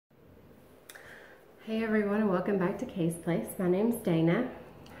Hey everyone, and welcome back to Kay's Place. My name's Dana.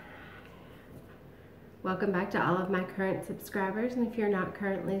 Welcome back to all of my current subscribers, and if you're not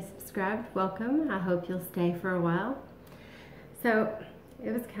currently subscribed, welcome. I hope you'll stay for a while. So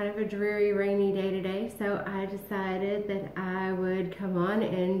it was kind of a dreary, rainy day today, so I decided that I would come on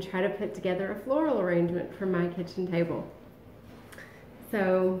and try to put together a floral arrangement for my kitchen table.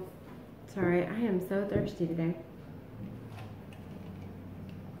 So, sorry, I am so thirsty today.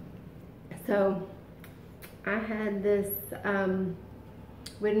 So I had this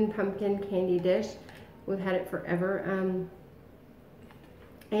wooden pumpkin candy dish. We've had it forever, and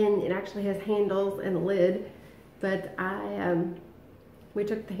it actually has handles and a lid, but we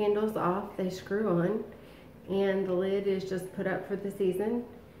took the handles off, they screw on, and the lid is just put up for the season.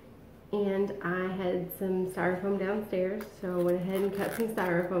 And I had some styrofoam downstairs, so I went ahead and cut some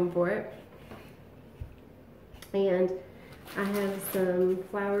styrofoam for it. And I have some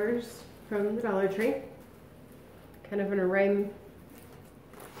flowers from the Dollar Tree, kind of an array,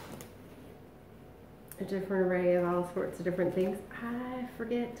 a different array of all sorts of different things. I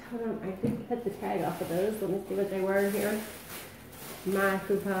forget, hold on, I did cut the tag off of those. Let me see what they were here. My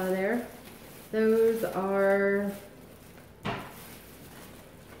faux pas there. Those are, oh,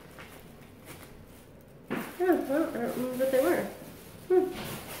 well, I don't remember what they were.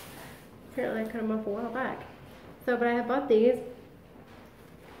 Apparently I cut them off a while back. So, but I have bought these.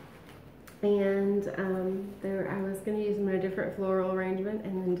 And I was going to use them in a different floral arrangement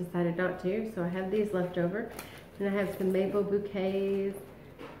and then decided not to. So I have these left over. And I have some maple bouquets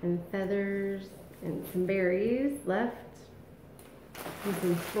and feathers and some berries left. And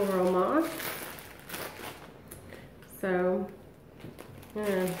some floral moss. So,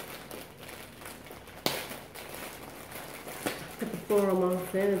 yeah. Put the floral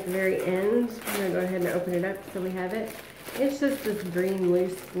moss in at the very end. I'm going to go ahead and open it up so we have it. It's just this green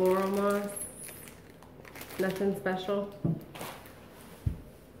loose floral moss, nothing special.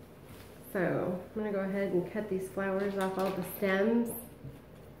 So I'm gonna go ahead and cut these flowers off all the stems,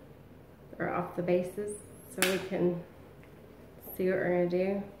 or off the bases, so we can see what we're gonna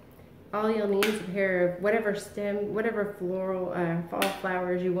do. All you'll need is a pair of whatever floral, fall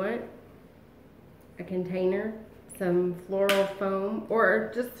flowers you want, a container, some floral foam,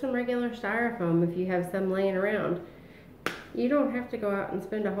 or just some regular styrofoam if you have some laying around. You don't have to go out and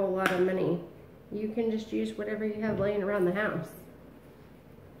spend a whole lot of money. You can just use whatever you have laying around the house.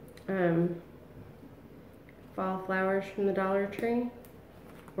 Fall flowers from the Dollar Tree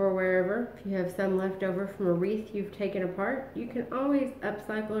or wherever. If you have some left over from a wreath you've taken apart, you can always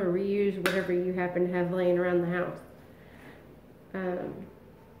upcycle or reuse whatever you happen to have laying around the house.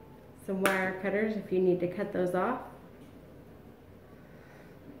 Some wire cutters if you need to cut those off.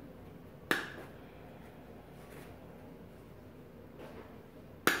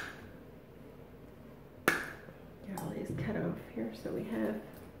 Cut off here so we have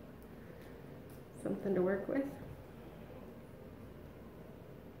something to work with.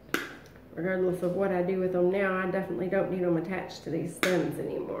 Regardless of what I do with them now, I definitely don't need them attached to these stems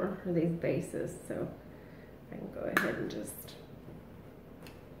anymore, or these bases, so I can go ahead and just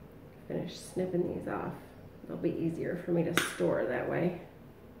finish snipping these off. They'll be easier for me to store that way.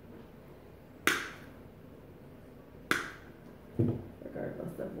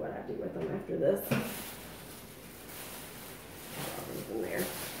 Regardless of what I do with them after this. In there.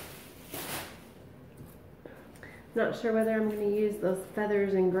 Not sure whether I'm going to use those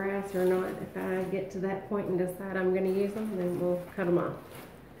feathers and grass or not. If I get to that point and decide I'm going to use them, then we'll cut them off.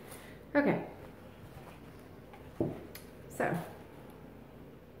 Okay. So,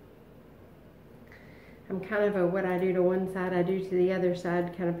 I'm kind of a what I do to one side, I do to the other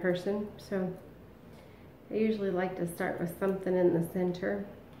side kind of person. So, I usually like to start with something in the center.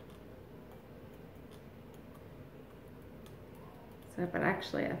 So, but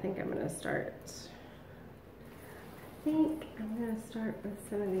actually I think I'm going to start with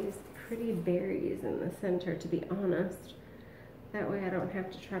some of these pretty berries in the center, to be honest. That way I don't have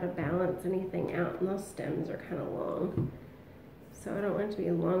to try to balance anything out, and those stems are kind of long. So I don't want it to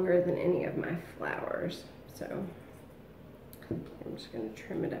be longer than any of my flowers. So I'm just going to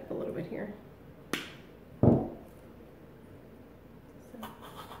trim it up a little bit here. So I'm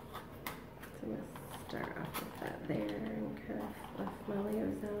going to start off with that there and kind of fluff my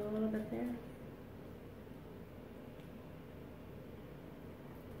leaves out a little bit there.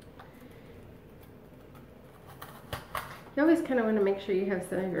 You always kind of want to make sure you have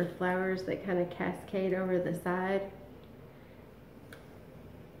some of your flowers that kind of cascade over the side.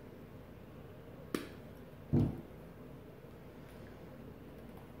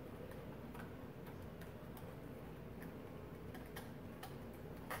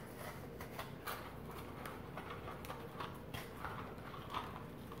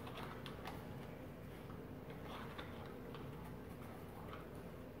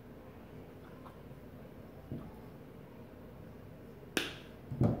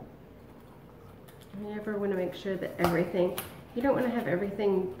 You ever want to make sure that everything, you don't want to have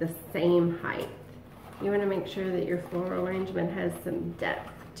everything the same height. You want to make sure that your floral arrangement has some depth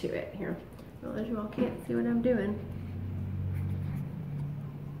to it here. Well, as you all can't see what I'm doing.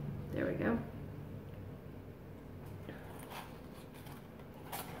 There we go.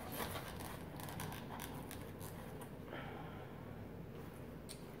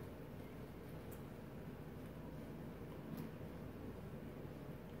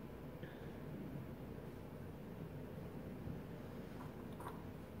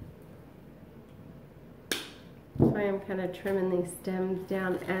 So I am kind of trimming these stems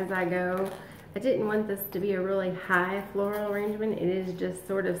down as I go. I didn't want this to be a really high floral arrangement. It is just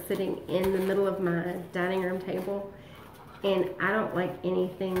sort of sitting in the middle of my dining room table. And I don't like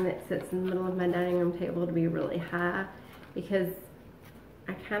anything that sits in the middle of my dining room table to be really high, because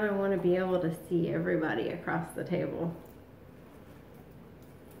I kind of want to be able to see everybody across the table.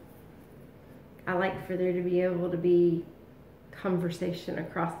 I like for there to be able to be conversation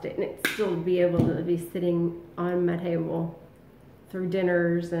across it, and it still be able to be sitting on my table through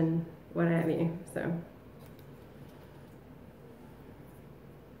dinners and what have you. So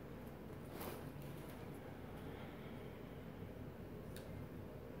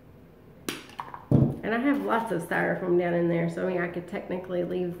and I have lots of styrofoam down in there, so I mean I could technically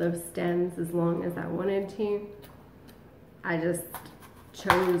leave those stems as long as I wanted to. I just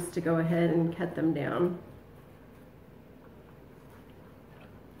chose to go ahead and cut them down.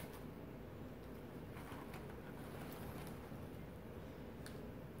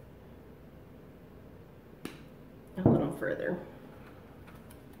 A little further.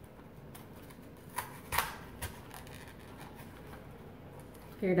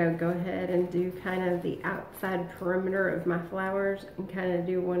 Here to go ahead and do kind of the outside perimeter of my flowers and kind of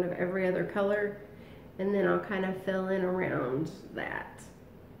do one of every other color, and then I'll kind of fill in around that.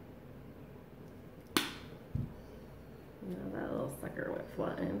 Now that little sucker went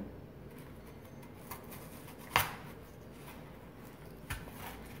flying.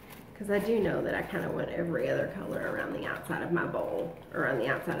 Because I do know that I kind of want every other color around the outside of my bowl, or on the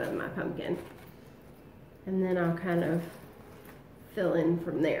outside of my pumpkin. And then I'll kind of fill in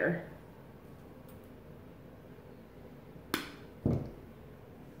from there.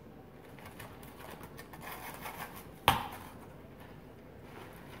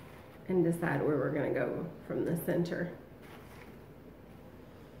 And decide where we're going to go from the center.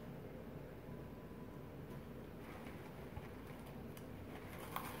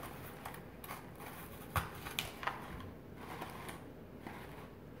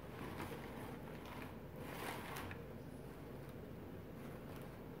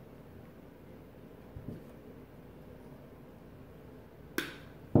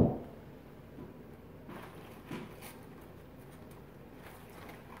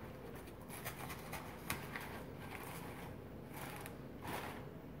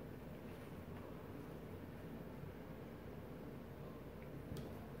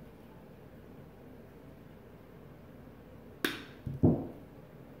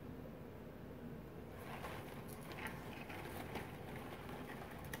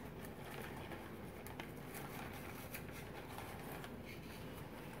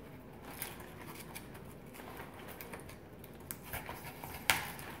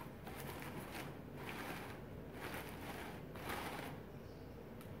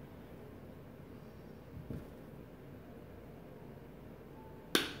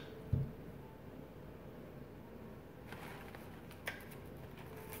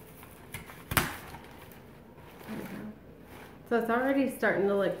 So it's already starting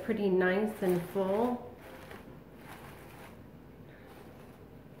to look pretty nice and full.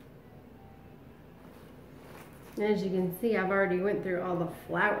 And as you can see, I've already went through all the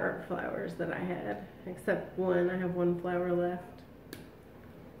flowers that I had, except one. I have one flower left.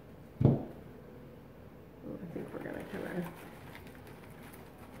 I think we're gonna kind of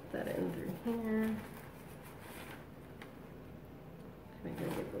put that in through here. I'm gonna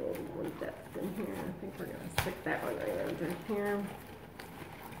get a little more depth in here. I think we're gonna stick that one right in through here.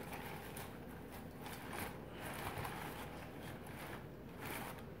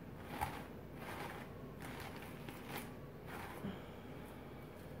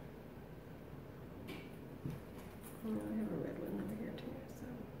 Oh, I have a red one over here too, so.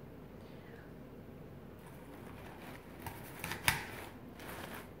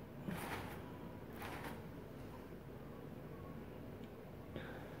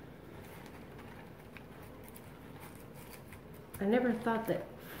 I never thought that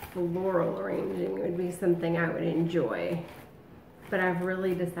floral arranging would be something I would enjoy, but I've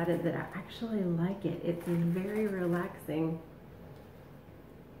really decided that I actually like it. It's very relaxing.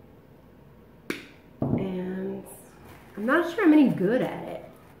 I'm not sure I'm any good at it,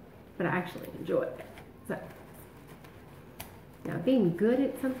 but I actually enjoy it. So, now being good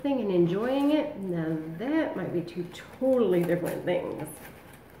at something and enjoying it, now that might be two totally different things.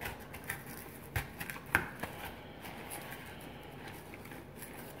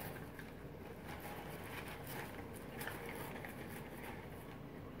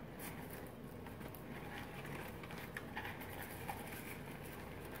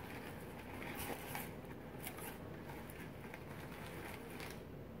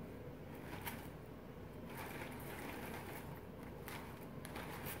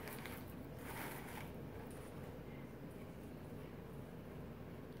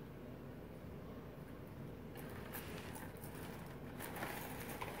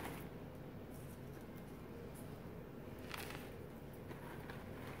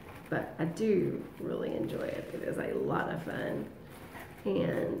 But I do really enjoy it. It is a lot of fun,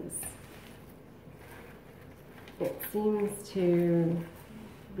 and it seems to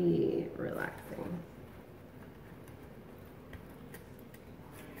be relaxing.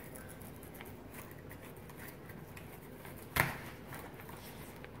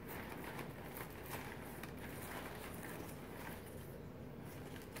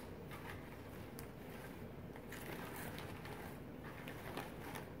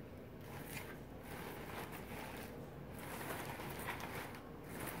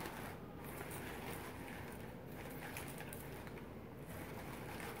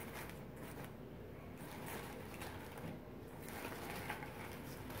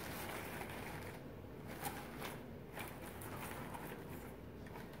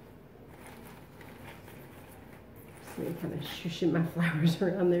 Kind of shushing my flowers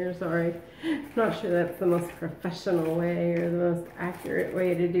around there, sorry. Not sure that's the most professional way or the most accurate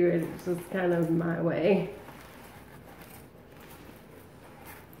way to do it. It's just kind of my way.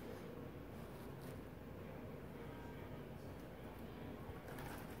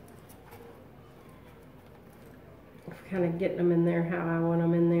 Kind of getting them in there how I want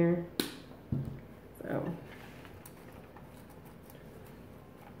them in there. So.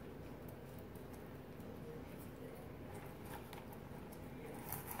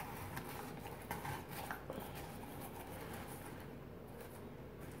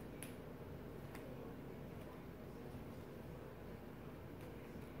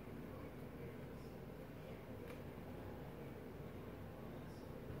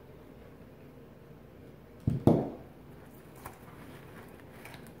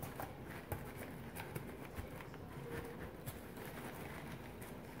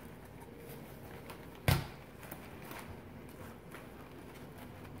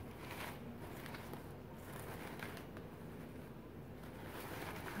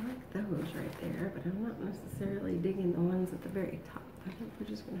 Those right there, but I'm not necessarily digging the ones at the very top. I think we're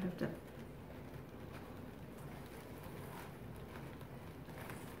just going to have to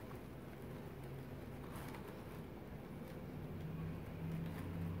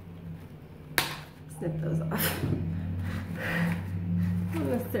snip those off. I don't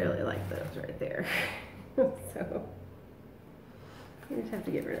necessarily like those right there. So we just have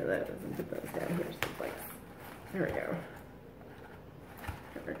to get rid of those and put those down here someplace. There we go.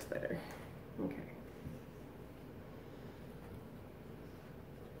 That works better. Okay.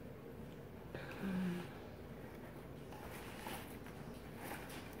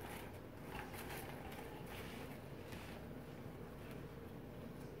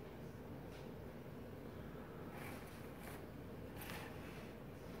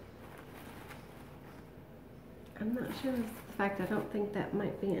 I'm not sure. In fact, I don't think that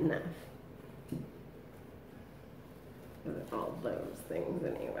might be enough. With all those things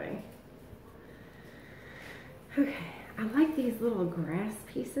anyway. Okay, I like these little grass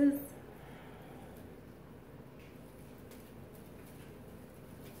pieces.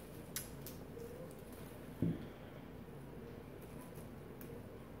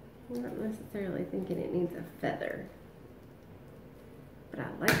 I'm not necessarily thinking it needs a feather, but I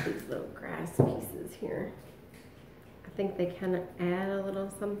like these little grass pieces here. I think they kind of add a little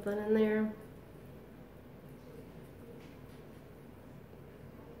something in there.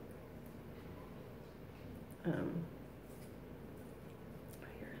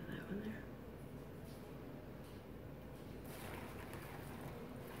 Here's that one there.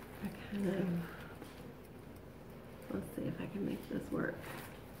 I kind of, let's see if I can make this work.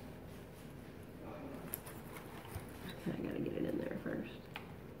 I gotta get it in there first.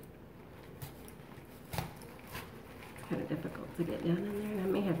 It's kind of difficult to get down in there, and I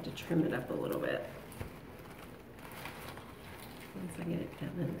may have to trim it up a little bit once I get it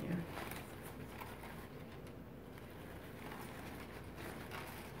down in there.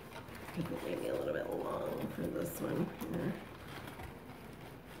 because it may be a little bit long for this one here.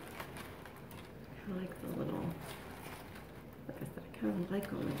 I like the little, like I said, I kind of like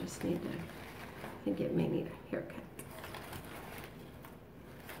them. I just need to, I think it may need a haircut.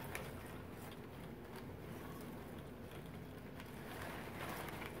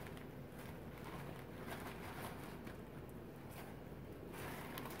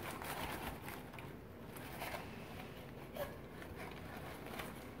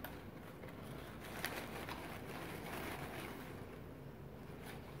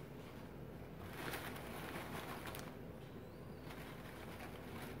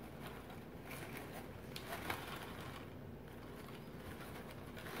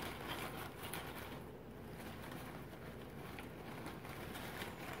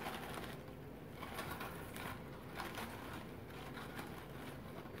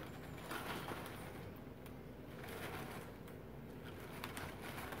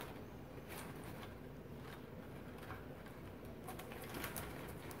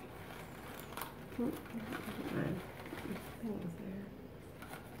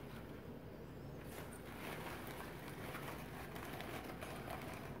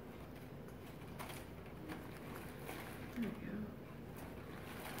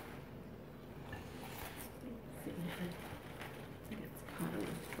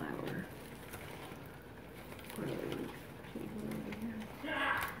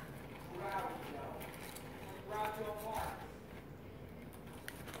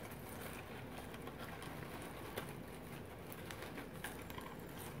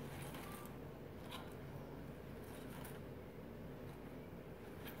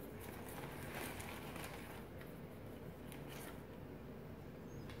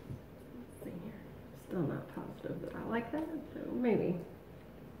 Still not positive that I like that, so maybe.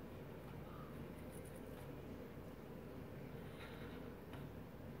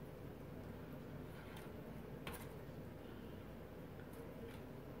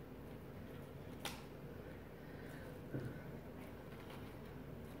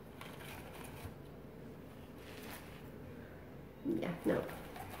 Yeah, no.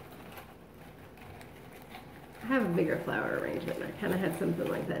 I have a bigger flower arrangement. I kind of had something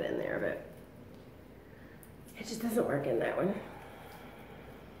like that in there, but it just doesn't work in that one.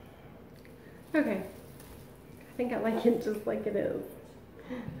 Okay. I think I like it just like it is.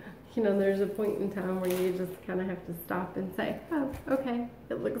 You know, there's a point in time where you just kind of have to stop and say, oh, okay,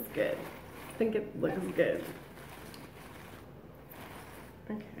 it looks good. I think it looks good.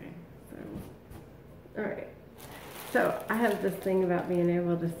 Okay, so, all right. So I have this thing about being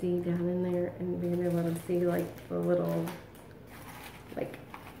able to see down in there and being able to see like the little, like,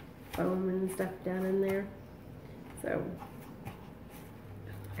 foam and stuff down in there. So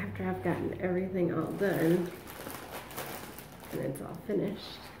after I've gotten everything all done and it's all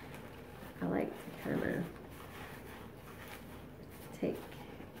finished, I like to kind of take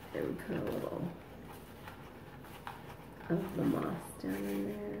and put a little of the moss down in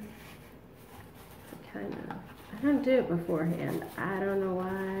there. To kind of, I don't do it beforehand. I don't know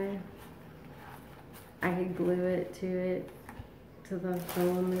why. I could glue it to the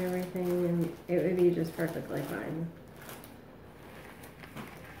foam and everything, and it would be just perfectly fine.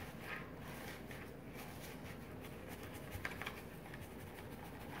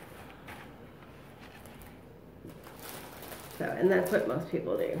 So, and that's what most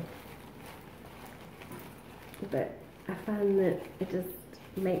people do. But I find that it just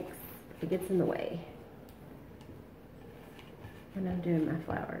it gets in the way when I'm doing my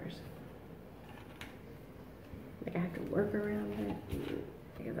flowers. Like I have to work around it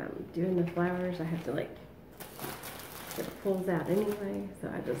because I'm doing the flowers. I have to like get the pulls out anyway, so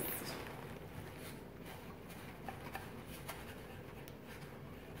I just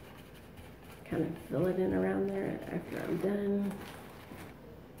kind of fill it in around there after I'm done.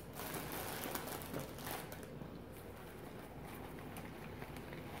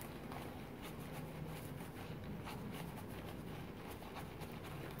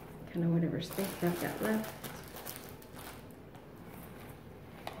 Kind of whatever space I've got left.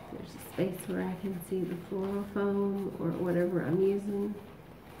 There's a space where I can see the floral foam or whatever I'm using.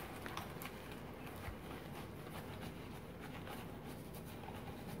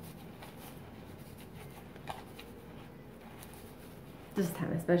 This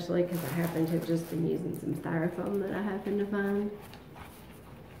time especially because I happen to have just been using some styrofoam that I happened to find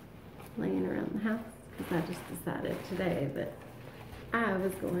laying around the house, because I just decided today that I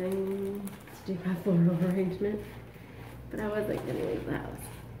was going to do my floral arrangement, but I wasn't going to leave the house.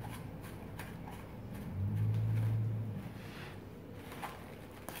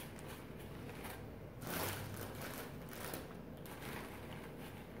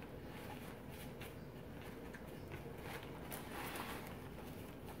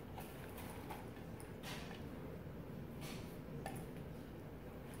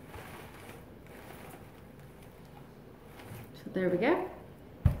 So there we go.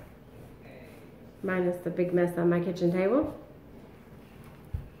 Minus the big mess on my kitchen table.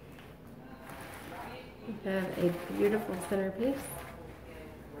 We have a beautiful centerpiece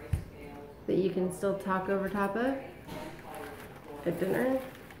that you can still talk over top of at dinner.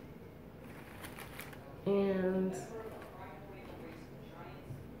 And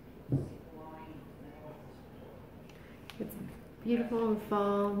it's beautiful in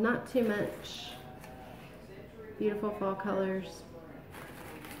fall, not too much. Beautiful fall colors.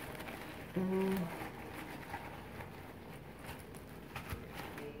 And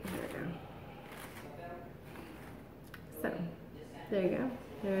there we go. So, there you go.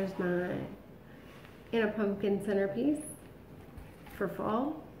 There's my in a pumpkin centerpiece for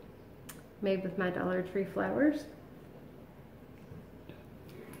fall, made with my Dollar Tree flowers.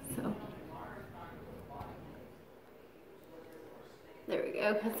 So, there we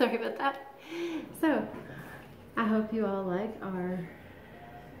go. Sorry about that. So, I hope you all like our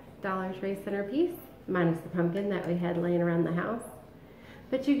Dollar Tree centerpiece, minus the pumpkin that we had laying around the house.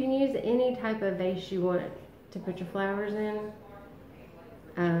 But you can use any type of vase you want to put your flowers in.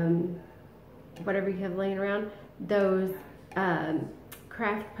 Whatever you have laying around. Those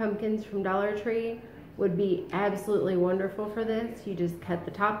craft pumpkins from Dollar Tree would be absolutely wonderful for this. You just cut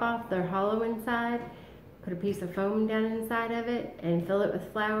the top off, they're hollow inside, put a piece of foam down inside of it and fill it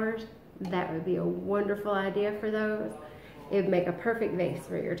with flowers. That would be a wonderful idea for those. It would make a perfect vase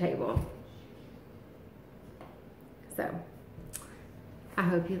for your table. So, I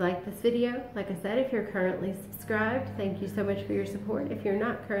hope you liked this video. Like I said, if you're currently subscribed, thank you so much for your support. If you're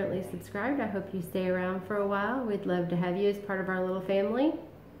not currently subscribed, I hope you stay around for a while. We'd love to have you as part of our little family.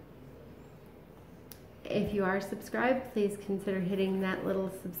 If you are subscribed, please consider hitting that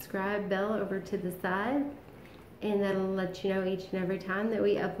little subscribe bell over to the side, and that'll let you know each and every time that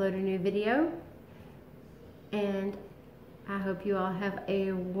we upload a new video. And I hope you all have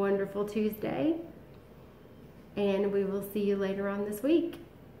a wonderful Tuesday, and we will see you later on this week.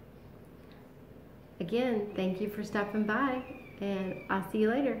 Again, thank you for stopping by, and I'll see you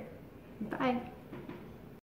later. Bye.